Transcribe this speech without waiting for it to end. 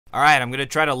Alright, I'm gonna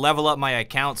try to level up my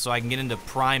account so I can get into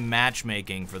prime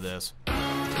matchmaking for this.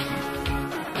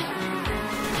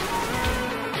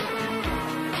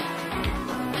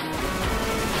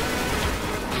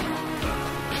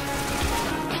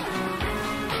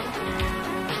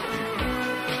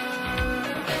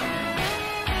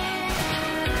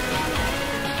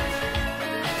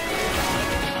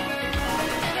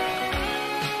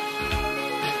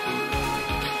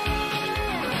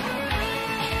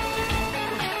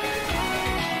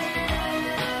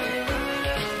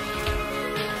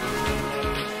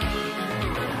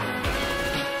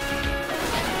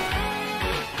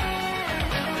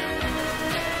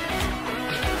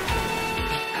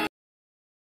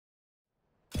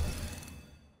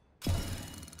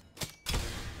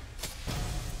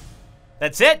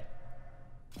 That's it?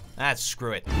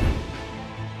 Screw it.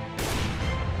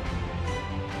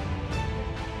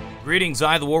 Greetings,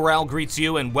 TheWarOwl greets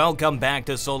you, and welcome back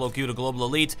to Solo Queue to Global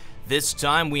Elite. This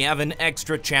time we have an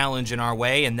extra challenge in our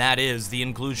way, and that is the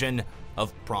inclusion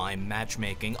of Prime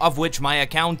Matchmaking, of which my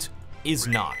account is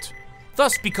not.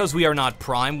 Thus, because we are not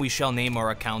Prime, we shall name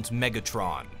our account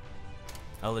Megatron.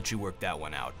 I'll let you work that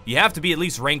one out. You have to be at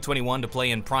least rank 21 to play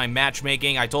in Prime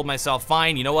Matchmaking. I told myself,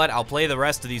 fine, you know what? I'll play the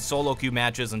rest of these solo queue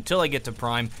matches until I get to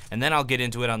Prime, and then I'll get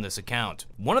into it on this account.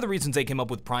 One of the reasons they came up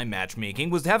with Prime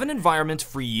Matchmaking was to have an environment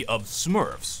free of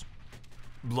Smurfs.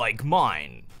 Like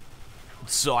mine.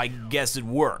 So I guess it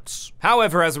works.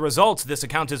 However, as a result, this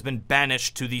account has been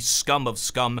banished to the scum of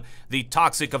scum, the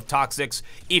toxic of toxics.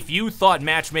 If you thought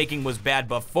matchmaking was bad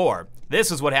before, this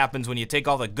is what happens when you take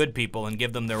all the good people and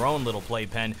give them their own little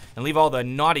playpen and leave all the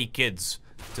naughty kids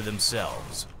to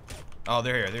themselves. Oh,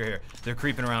 they're here. They're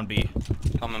creeping around B.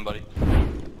 Coming, buddy.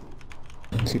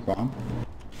 See bomb?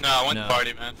 No, I went to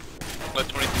party, man. Let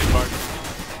 23 party.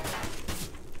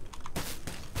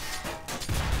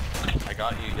 I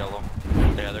got you, yellow.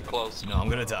 Yeah, they're close. No, I'm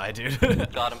gonna die, dude.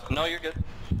 Got him. No, you're good.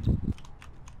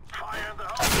 Fire in the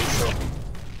hole!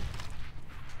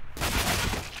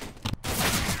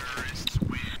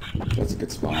 That's a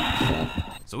good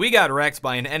spot. So we got wrecked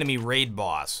by an enemy raid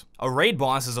boss. A raid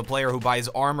boss is a player who buys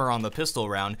armor on the pistol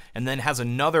round and then has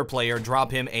another player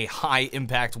drop him a high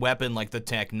impact weapon like the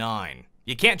Tech 9.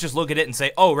 You can't just look at it and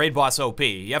say, oh, raid boss OP.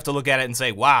 You have to look at it and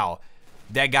say, wow,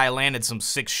 that guy landed some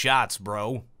 6 shots,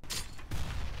 bro.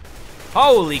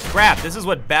 Holy crap, this is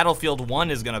what Battlefield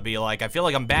 1 is gonna be like. I feel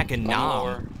like I'm back in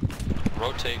Nam.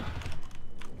 Rotate.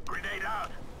 Grenade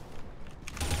out!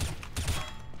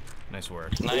 Nice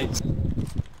work. Nice.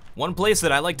 One place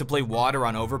that I like to play water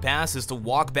on overpass is to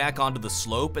walk back onto the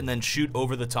slope and then shoot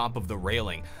over the top of the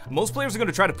railing. Most players are going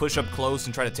to try to push up close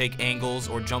and try to take angles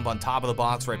or jump on top of the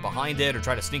box right behind it or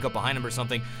try to sneak up behind him or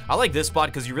something. I like this spot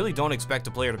because you really don't expect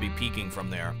a player to be peeking from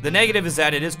there. The negative is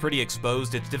that it is pretty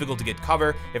exposed. It's difficult to get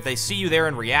cover. If they see you there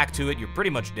and react to it, you're pretty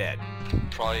much dead.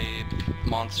 Probably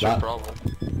monster problem.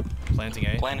 Planting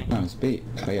A? Planning. No, it's B.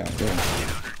 Oh yeah, there.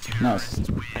 No, it's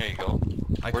There you go.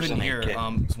 I Where's couldn't the hear, kit?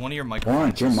 it's one of your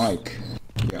microphones. orange, your mic.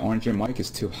 Yeah, orange, your mic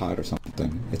is too hot or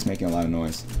something. It's making a lot of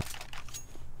noise.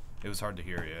 It was hard to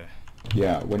hear, yeah.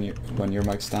 Yeah, when your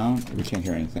mic's down, we can't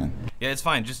hear anything. Yeah, it's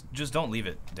fine. Just don't leave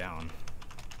it down.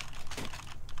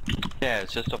 Yeah,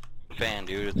 it's just a fan,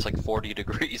 dude. It's like 40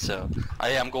 degrees, so.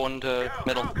 I'm going to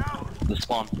middle. The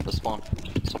spawn.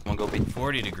 Someone go B.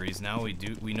 40 degrees. Now we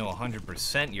know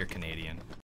 100% you're Canadian.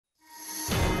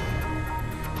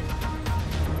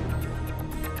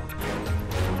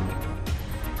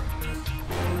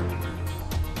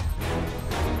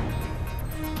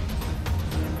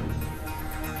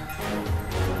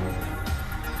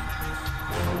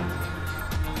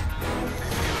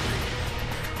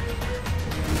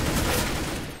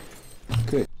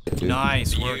 Good, dude.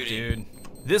 Nice work, Beauty. dude.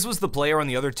 This was the player on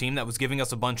the other team that was giving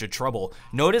us a bunch of trouble.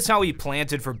 Notice how he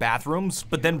planted for bathrooms,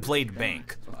 but then played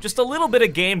bank. Just a little bit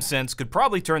of game sense could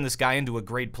probably turn this guy into a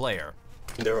great player.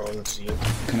 They're on to you.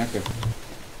 Connector.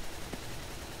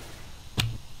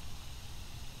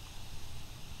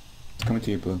 It's coming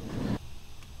to you, Blue.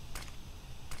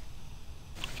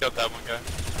 Got that one guy.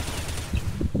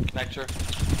 Connector.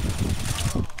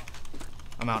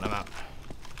 I'm out.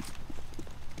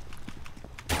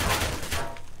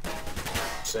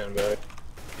 Stand back.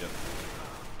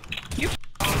 You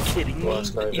kidding me?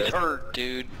 Last guy He's there. hurt,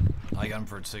 dude. I got him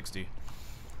for 60.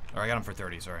 Or I got him for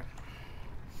 30, sorry.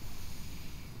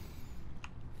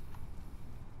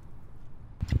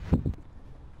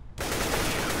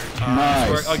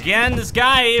 Nice. Again, this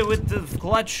guy with the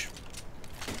clutch.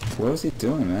 What was he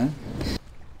doing, man?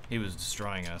 He was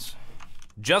destroying us.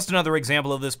 Just another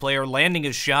example of this player landing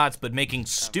his shots but making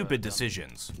stupid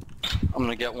decisions. I'm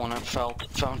gonna get one at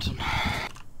Fountain.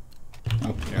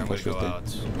 Oh, Here, I'm gonna go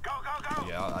out.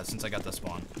 since I got the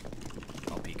spawn,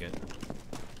 I'll peek it.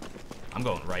 I'm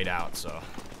going right out, so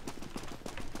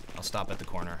I'll stop at the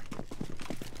corner.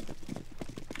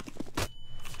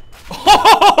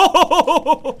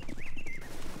 Oh!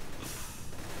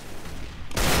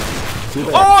 Oh,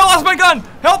 I lost my gun!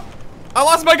 Help! I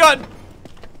lost my gun!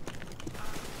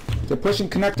 They're pushing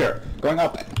connector. Going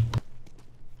up.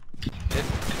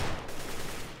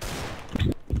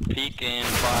 Peek in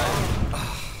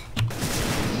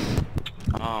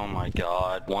 5. Oh my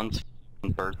god. One's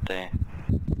birthday.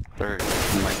 Third.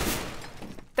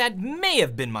 That may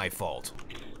have been my fault.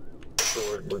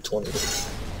 Sure, we're 20.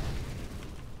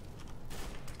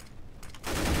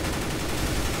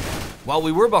 While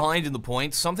we were behind in the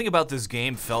points, something about this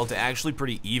game felt actually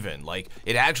pretty even. Like,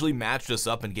 it actually matched us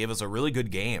up and gave us a really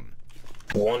good game.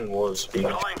 One was being.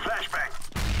 Throwing flashbang.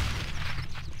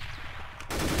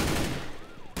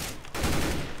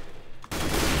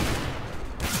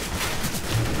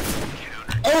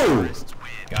 Oh!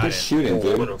 Got Good it. shooting,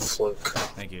 What dude. a flick.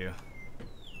 Thank you.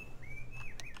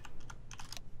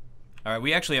 Alright,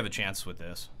 we actually have a chance with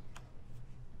this.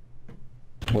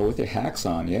 Well, with your hacks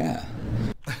on, yeah.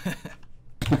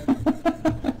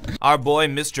 Our boy,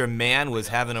 Mr. Man, was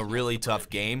having a really tough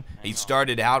game. He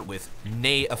started out with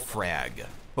nay a frag.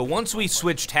 But once we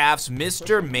switched halves,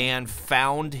 Mr. Man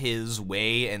found his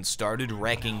way and started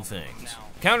wrecking things.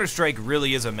 Counter-Strike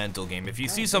really is a mental game. If you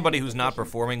see somebody who's not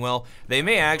performing well, they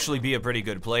may actually be a pretty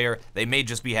good player. They may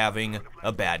just be having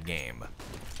a bad game.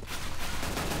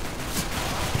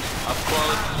 Up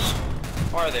close.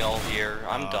 Why are they all here?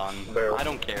 I'm done. I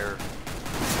don't care.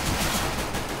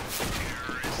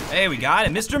 Hey, we got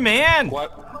it, Mr. Man!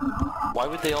 Why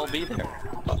would they all be there?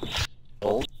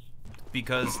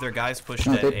 Because their guys pushed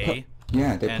No, at they A,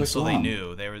 yeah, they and pushed so they long.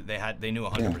 knew they knew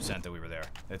 100% that we were there.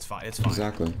 It's fine. It's fine.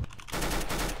 Exactly.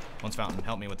 One's Fountain.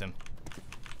 Help me with him.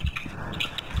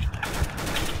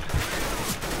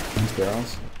 These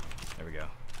barrels. There we go.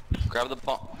 Grab the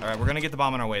bomb. All right, we're gonna get the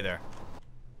bomb on our way there.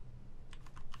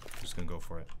 Just gonna go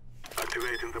for it.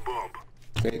 Activating the bomb.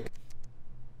 Fake.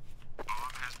 Bomb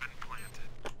has been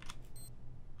planted.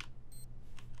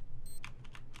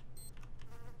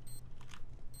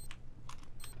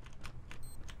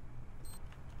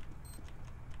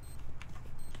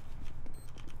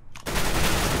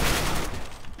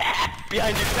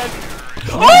 Behind you, Ben.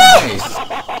 Nice!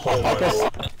 Oh my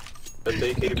god. But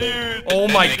they gave me. Oh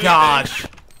my gosh!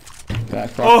 That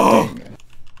fucking thing.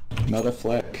 Another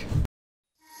flick.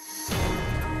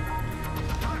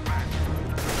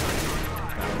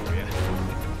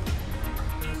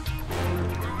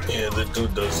 Yeah, the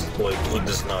dude does, like, he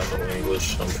does not know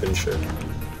English, I'm pretty sure.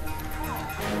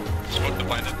 Smoke the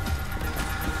planet.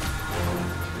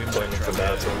 Playing for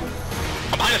bathroom.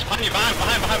 Behind us, behind you,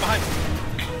 behind.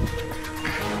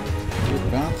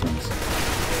 Dude, bathrooms.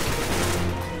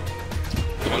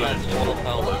 One that's total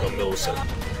hell. Like a millisecond.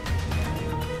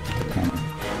 Kind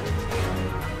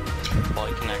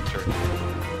Poly connector.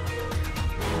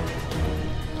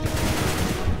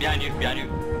 Behind you, behind you.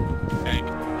 Hank.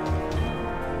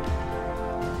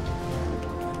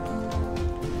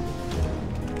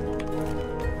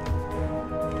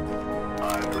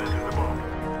 I'm planting the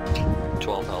bomb.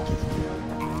 12 health.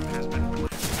 Bomb has been planted.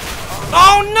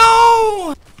 Oh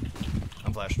no!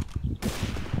 I'm flashed.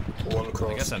 One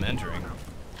cross. I guess I'm entering.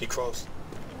 He crossed.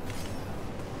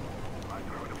 I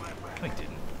throw the flashbang. I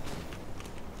didn't.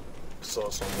 Saw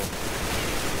someone.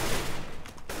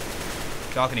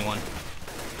 Balcony one.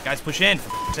 Guys, push in, for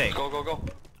f***'s sake. Go, go, go.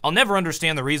 I'll never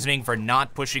understand the reasoning for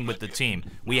not pushing with the team.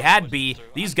 We had B,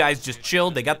 these guys just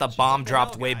chilled, they got the bomb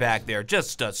dropped way back there.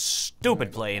 Just a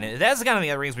stupid play, and that's the kind of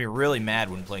thing that makes me really mad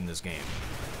when playing this game.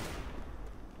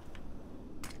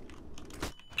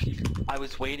 I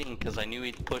was waiting because I knew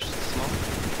he'd push the smoke.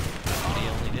 But he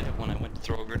only did it when I went to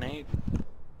throw a grenade.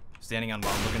 Standing on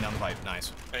bomb, looking down the pipe,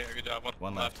 nice. Hey, good job.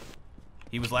 One left.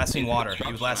 He was last seen water,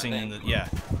 he was last seen in the, yeah.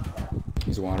 of.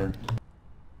 He's water.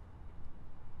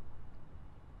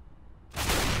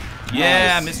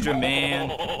 Yeah, Nice. Mr.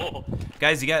 Man.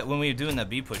 Guys, you got, when we were doing that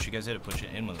B push, you guys had to push it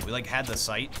in with it. We like had the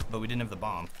sight, but we didn't have the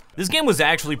bomb. This game was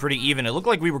actually pretty even. It looked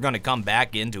like we were gonna come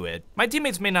back into it. My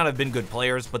teammates may not have been good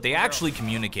players, but they actually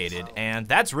communicated, and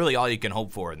that's really all you can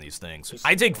hope for in these things.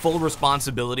 I take full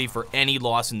responsibility for any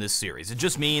loss in this series. It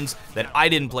just means that I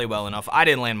didn't play well enough, I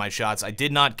didn't land my shots, I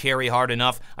did not carry hard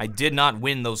enough, I did not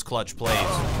win those clutch plays.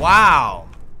 Wow.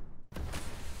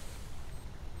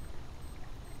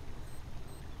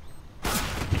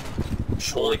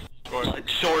 Holy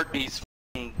short, he's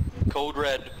f***ing code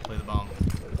red. Play the bomb.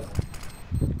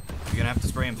 You're gonna have to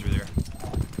spray him through there.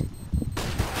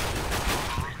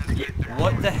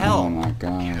 What the Oh hell? my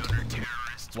god.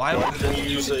 Why would Don't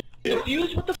use it.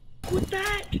 Confused? What the f was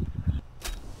that?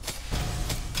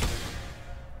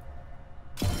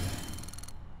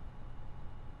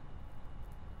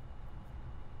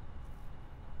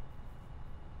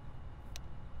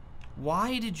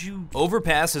 Why did you...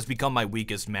 Overpass has become my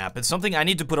weakest map. It's something I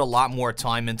need to put a lot more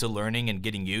time into learning and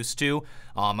getting used to.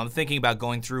 I'm thinking about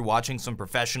going through, watching some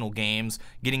professional games,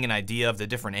 getting an idea of the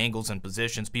different angles and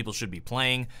positions people should be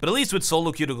playing. But at least with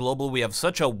Solo Queue to Global, we have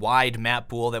such a wide map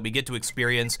pool that we get to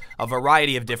experience a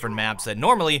variety of different maps that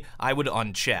normally I would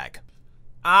uncheck.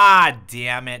 Ah,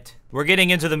 damn it. We're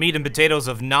getting into the meat and potatoes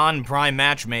of non-prime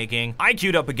matchmaking. I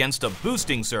queued up against a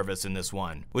boosting service in this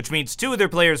one, which means 2 of their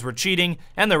players were cheating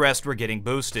and the rest were getting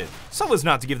boosted. So as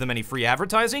not to give them any free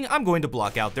advertising, I'm going to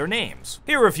block out their names.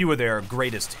 Here are a few of their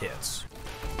greatest hits.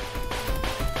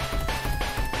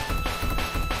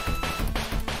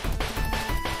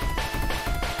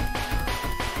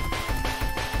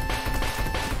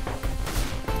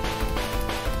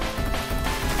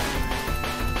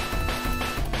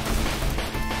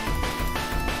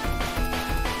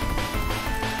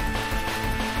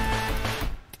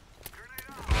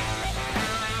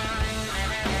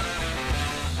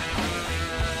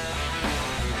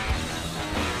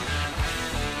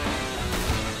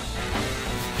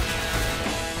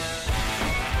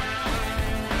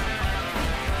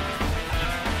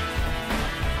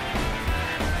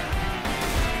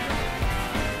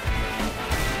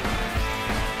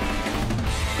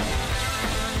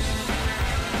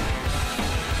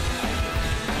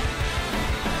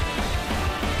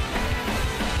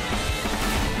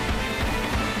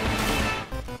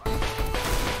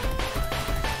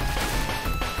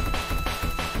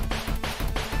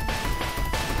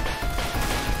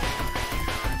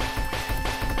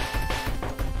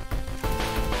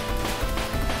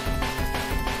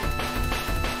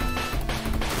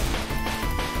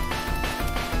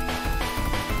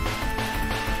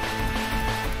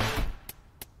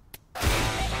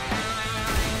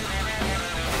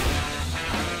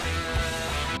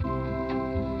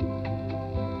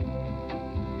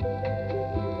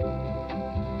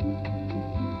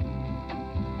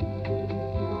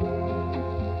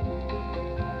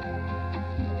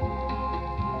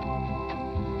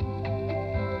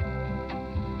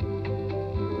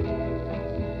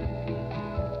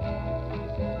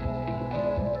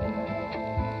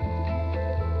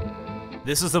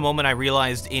 This is the moment I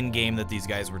realized in-game that these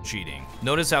guys were cheating.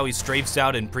 Notice how he strafes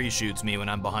out and pre-shoots me when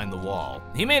I'm behind the wall.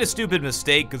 He made a stupid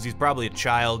mistake because he's probably a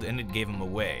child and it gave him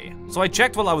away. So I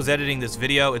checked while I was editing this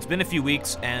video. It's been a few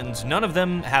weeks and none of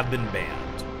them have been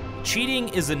banned. Cheating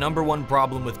is the #1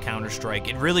 problem with Counter-Strike.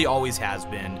 It really always has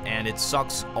been, and it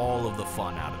sucks all of the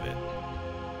fun out of it.